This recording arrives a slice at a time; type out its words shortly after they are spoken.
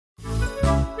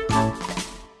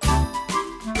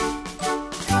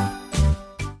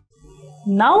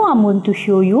Now I'm going to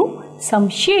show you some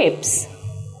shapes.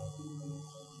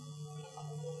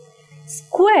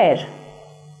 Square,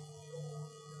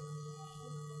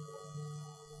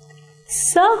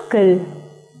 circle,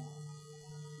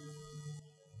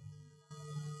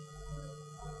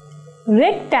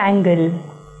 rectangle,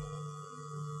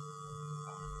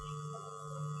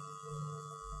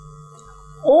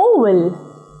 oval,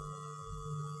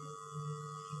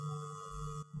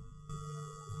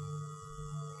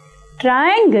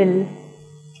 triangle,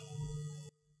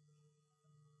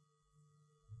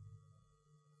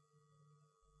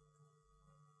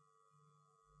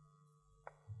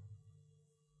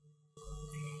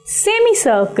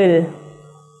 semicircle,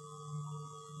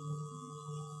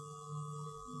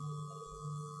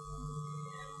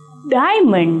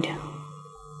 diamond,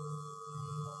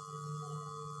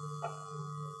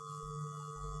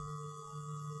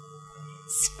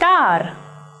 star,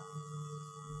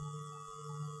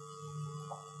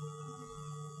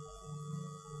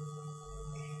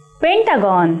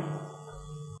 pentagon,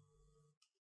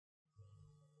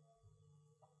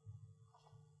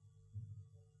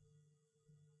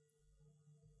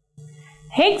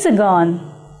 hexagon,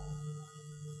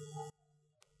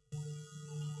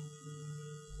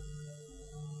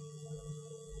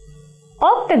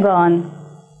 octagon.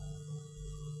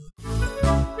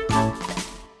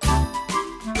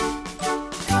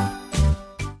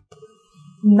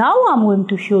 Now I'm going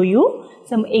to show you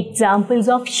some examples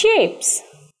of shapes.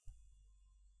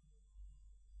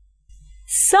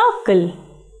 Circle.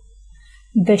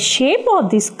 The shape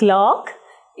of this clock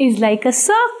is like a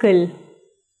circle.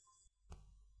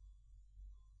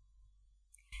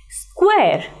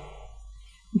 Square.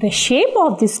 The shape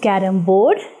of this carom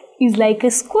board is like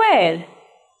a square.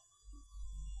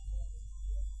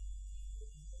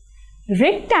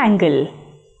 Rectangle.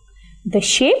 The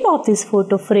shape of this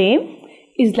photo frame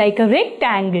is like a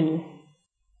rectangle.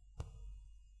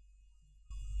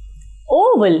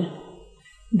 Oval.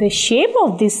 The shape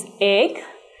of this egg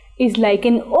is like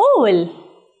an oval.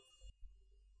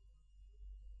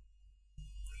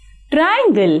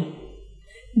 Triangle.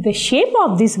 The shape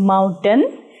of this mountain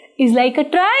is like a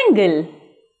triangle.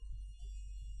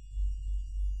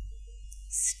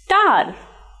 Star.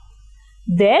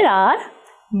 There are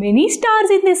many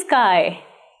stars in the sky.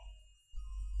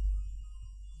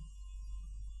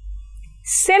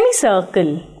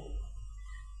 Semicircle.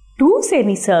 Two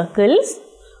semicircles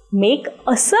make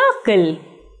a circle.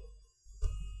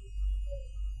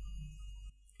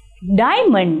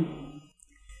 Diamond.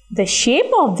 The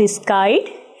shape of this kite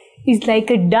is like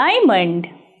a diamond.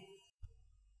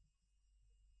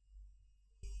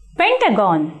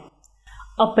 Pentagon.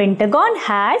 A pentagon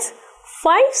has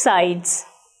 5 sides.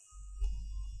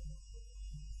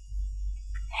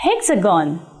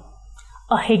 Hexagon.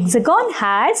 A hexagon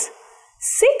has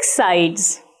 6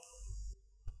 sides.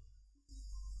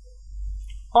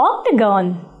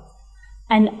 Octagon.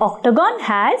 An octagon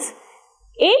has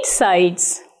 8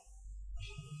 sides.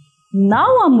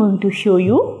 Now I'm going to show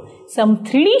you some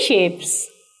 3D shapes.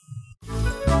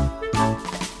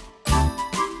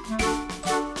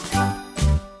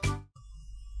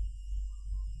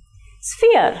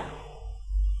 Sphere.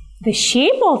 The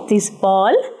shape of this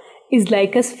ball is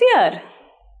like a sphere.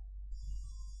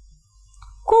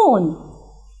 Cone.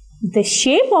 The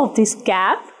shape of this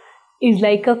cap is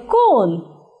like a cone.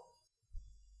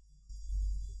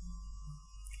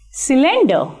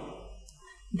 Cylinder.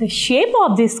 The shape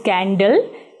of this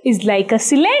candle is like a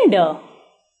cylinder.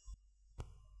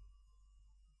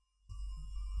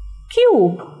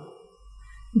 Cube.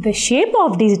 The shape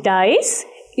of this dice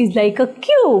is like a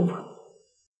cube.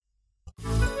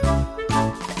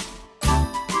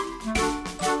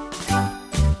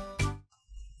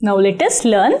 Now let us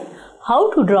learn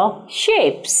how to draw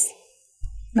shapes.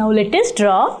 Now let us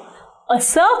draw a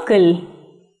circle.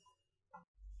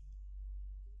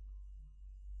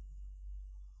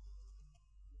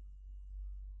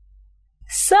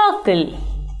 Circle.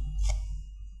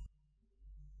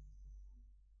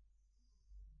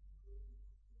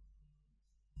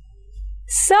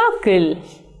 Circle.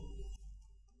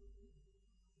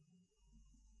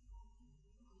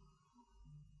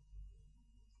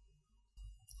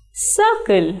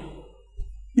 Circle.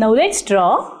 Now let's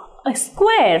draw a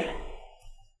square.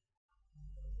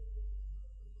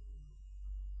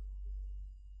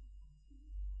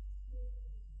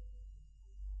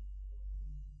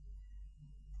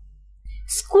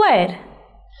 Square.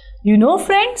 You know,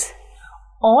 friends,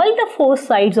 all the 4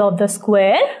 sides of the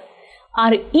square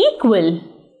are equal.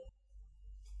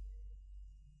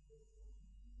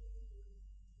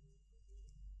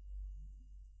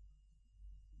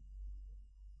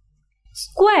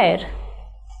 Square.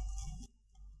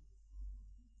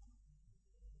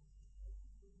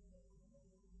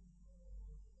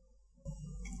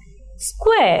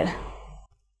 square.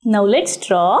 Now let's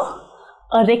draw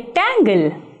a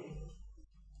rectangle.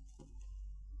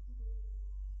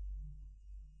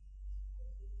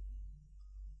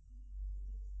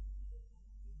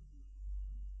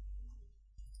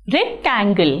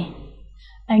 Rectangle.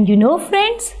 And you know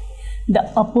friends, the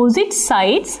opposite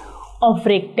sides of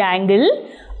rectangle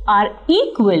are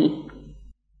equal.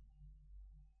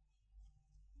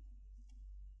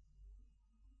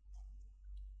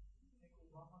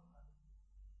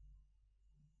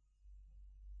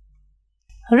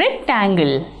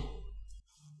 Rectangle.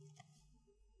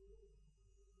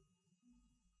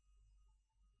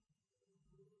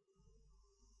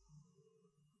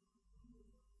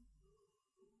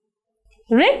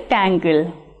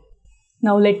 Rectangle.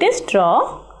 Now let us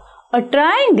draw a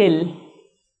triangle.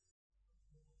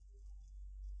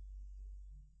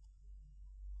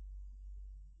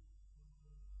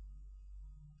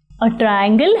 A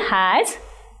triangle has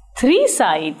 3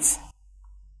 sides.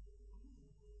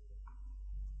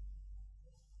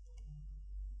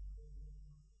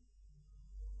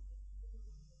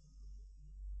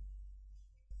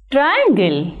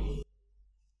 Triangle.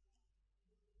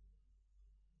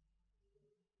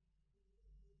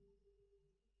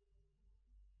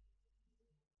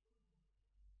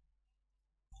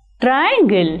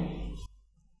 Triangle.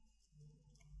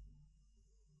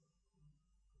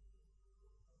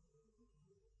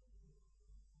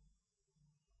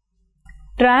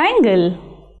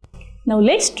 Triangle. Now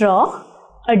let's draw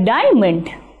a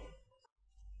diamond.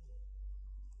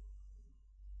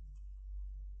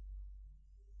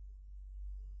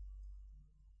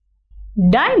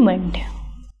 Diamond.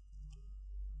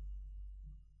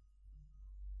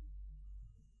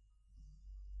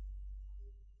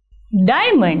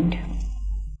 Diamond.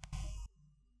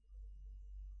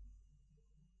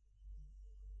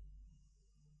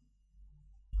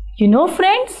 You know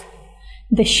friends,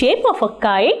 the shape of a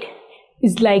kite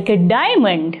is like a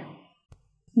diamond.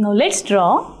 Now let's draw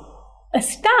a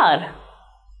star.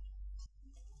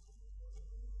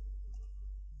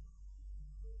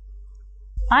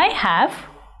 I have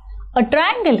a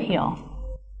triangle here.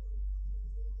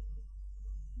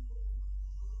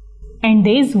 And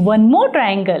there is one more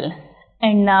triangle.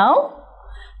 And now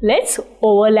let's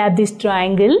overlap these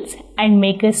triangles and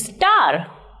make a star.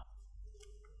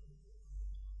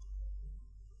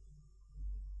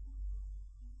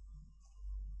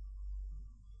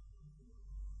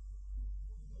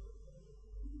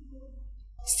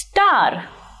 Star.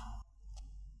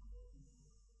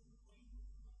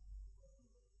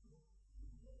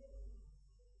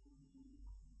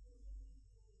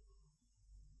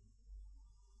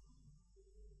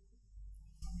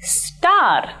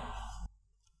 Star.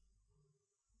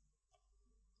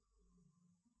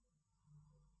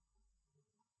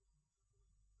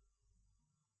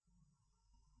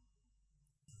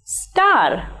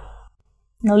 Star.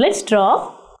 Now let's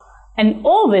draw an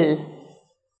oval.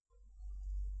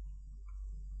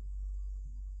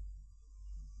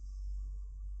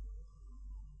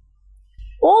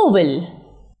 Oval.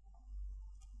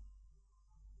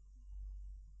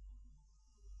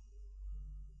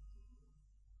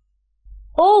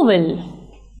 Oval.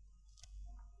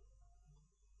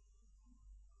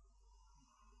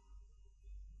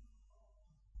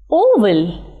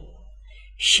 Oval.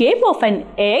 Shape of an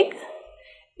egg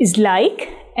is like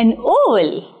an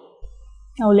oval.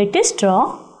 Now let us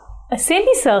draw a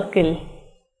semicircle.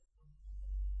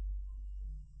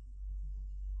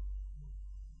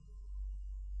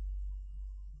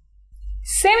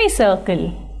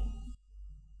 Semicircle.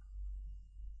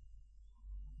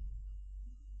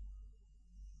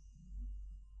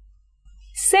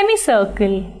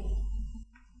 Semicircle.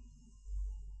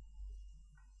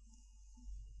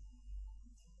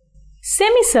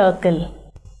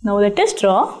 Semicircle. Now let us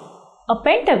draw a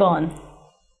pentagon.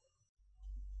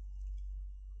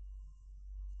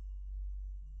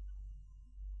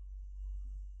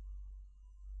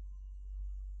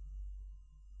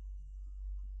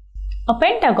 A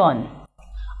pentagon.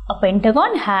 A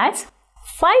pentagon has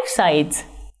 5 sides.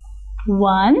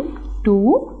 1,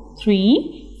 2,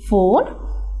 3, 4,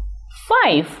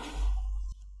 5.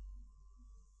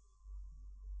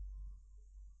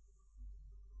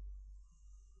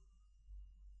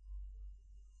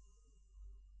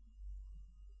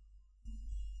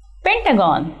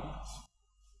 Pentagon.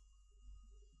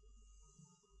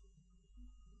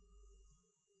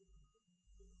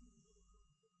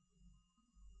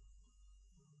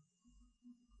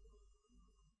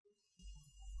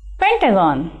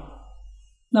 Pentagon.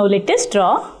 Now let us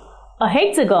draw a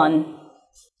hexagon.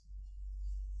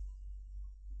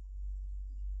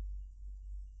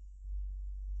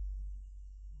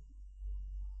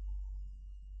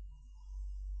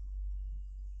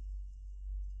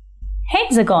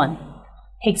 Hexagon.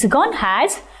 Hexagon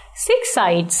has 6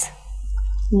 sides.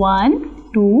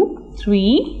 1, 2,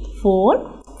 3,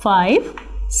 4, 5,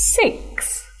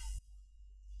 6.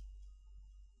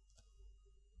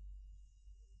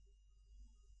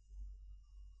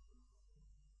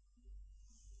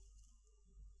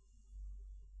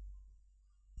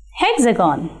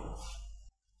 Hexagon.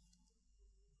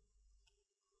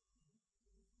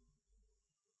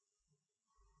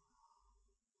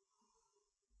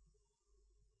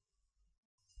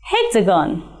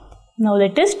 Hexagon. Now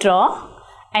let us draw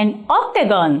an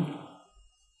octagon.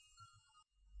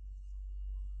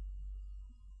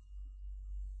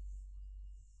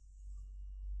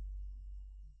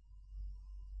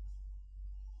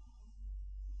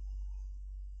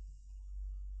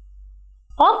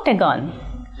 Octagon.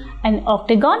 An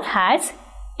octagon has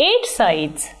 8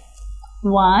 sides.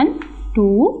 1,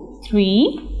 2,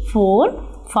 3,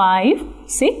 4, 5,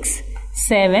 6,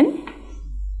 7,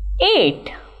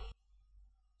 8.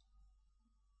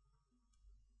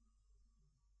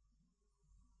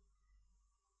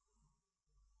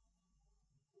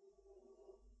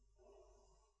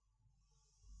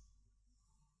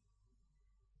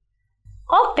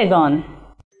 Octagon.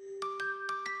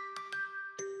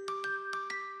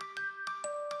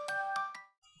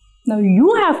 Now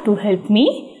you have to help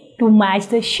me to match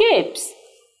the shapes.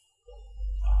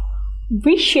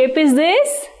 Which shape is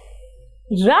this?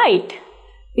 Right,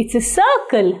 it's a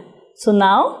circle. So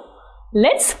now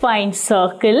let's find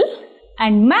circle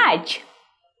and match.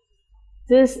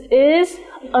 This is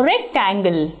a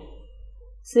rectangle.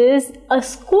 This is a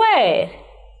square.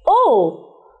 Oh,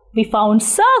 we found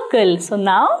circle. So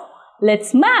now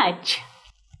let's match.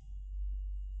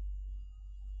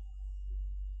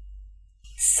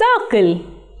 Circle.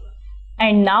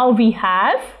 And now we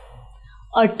have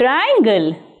a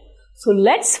triangle. So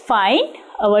let's find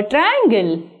our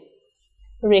triangle.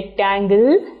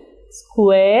 Rectangle,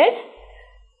 square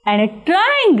and a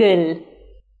triangle.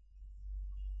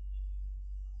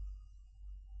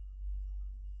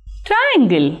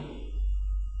 Triangle.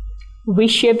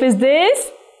 Which shape is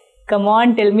this? Come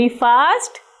on, tell me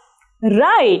fast.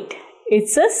 Right,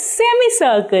 it's a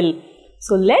semicircle.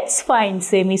 So let's find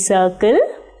semicircle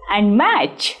and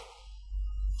match.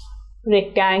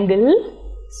 Rectangle,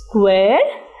 square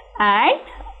and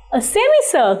a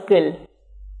semicircle.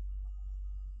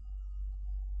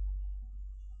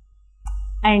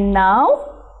 And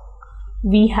now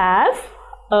we have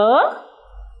a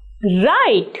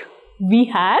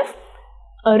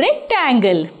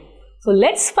rectangle. So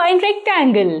let's find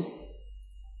rectangle.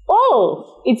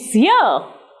 Oh, it's here.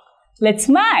 Let's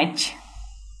match.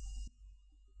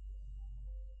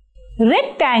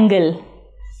 Rectangle.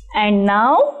 And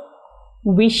now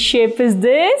which shape is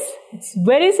this? It's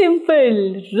very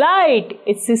simple. Right,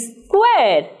 it's a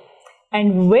square.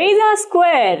 And where is our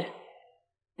square?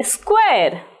 A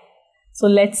square. So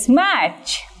let's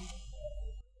match.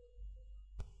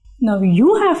 Now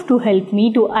you have to help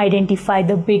me to identify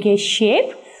the biggest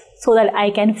shape so that I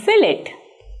can fill it.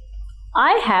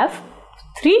 I have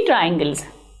 3 triangles.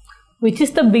 Which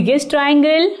is the biggest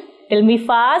triangle? Tell me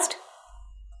fast.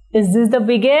 Is this the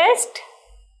biggest?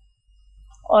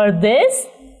 Or this?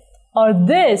 Or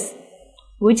this?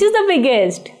 Which is the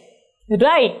biggest?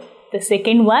 Right, the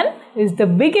second one is the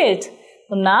biggest.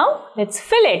 So now let's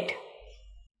fill it.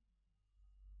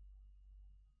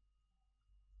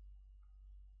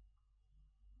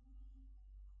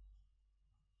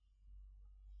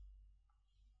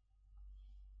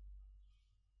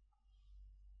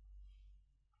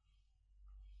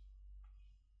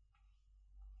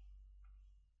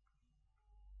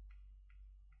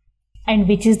 And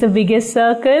which is the biggest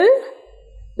circle?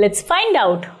 Let's find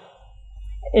out.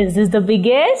 Is this the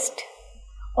biggest?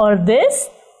 Or this?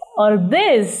 Or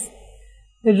this?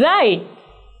 Right,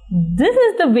 this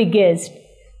is the biggest.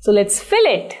 So let's fill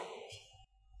it.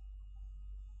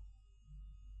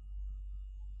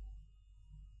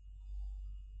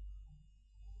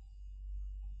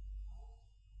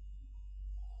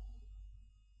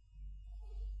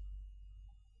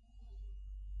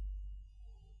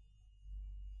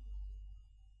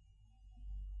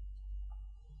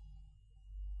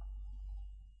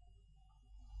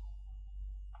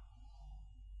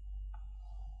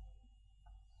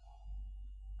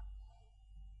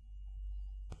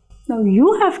 Now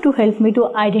you have to help me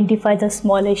to identify the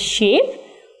smallest shape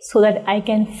so that I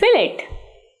can fill it.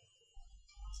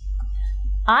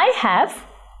 I have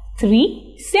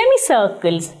 3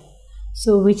 semicircles.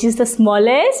 So which is the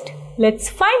smallest? Let's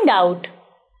find out.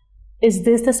 Is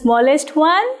this the smallest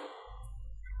one?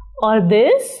 Or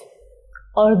this?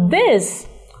 Or this?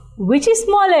 Which is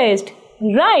smallest?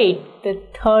 Right, the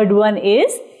third one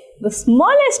is the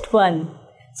smallest one.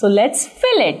 So let's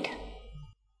fill it.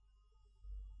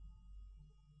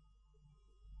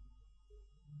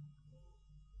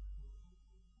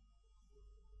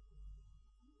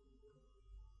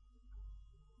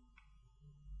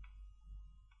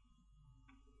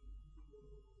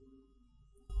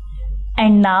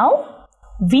 And now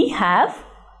we have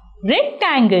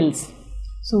rectangles.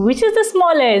 So which is the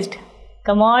smallest?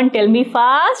 Come on, tell me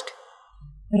fast.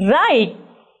 Right,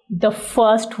 the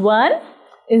first one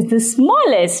is the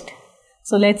smallest.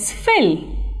 So let's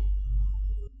fill.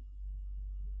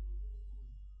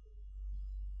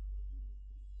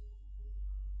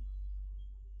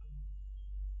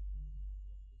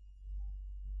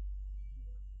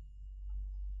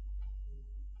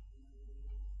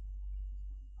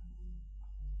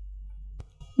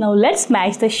 Now let's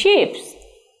match the shapes.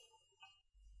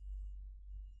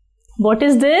 What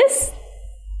is this?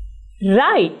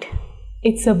 Right,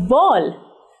 it's a ball.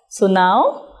 So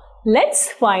now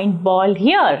let's find ball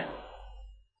here.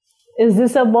 Is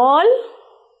this a ball?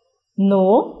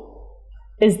 No.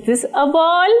 Is this a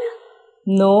ball?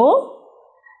 No.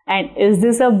 And is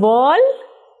this a ball?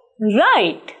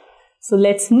 Right. So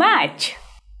let's match.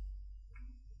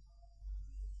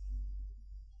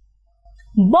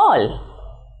 Ball.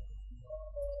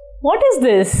 What is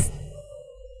this?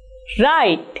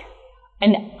 Right,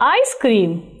 an ice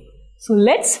cream. So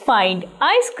let's find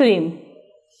ice cream.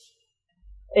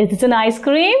 Is this an ice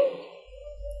cream?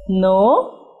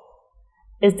 No.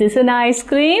 Is this an ice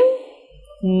cream?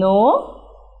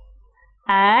 No.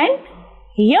 And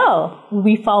here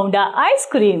we found our ice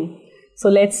cream. So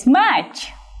let's match.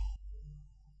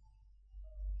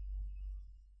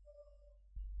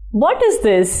 What is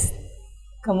this?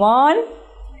 Come on,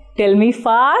 tell me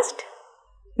fast.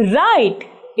 Right,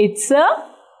 it's a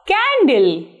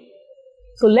candle.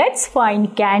 So let's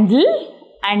find candle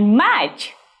and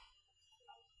match.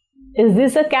 Is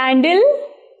this a candle?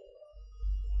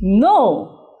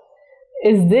 No.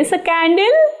 Is this a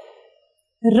candle?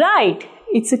 Right,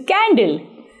 it's a candle.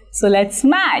 So let's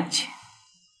match.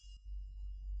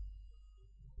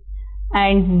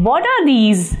 And what are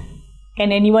these?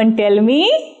 Can anyone tell me?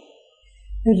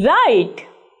 Right,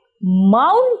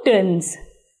 mountains.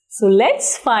 So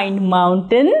let's find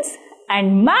mountains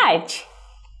and match.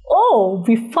 Oh,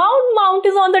 we found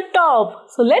mountains on the top.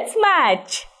 So let's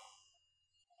match.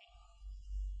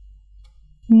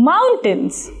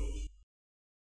 Mountains.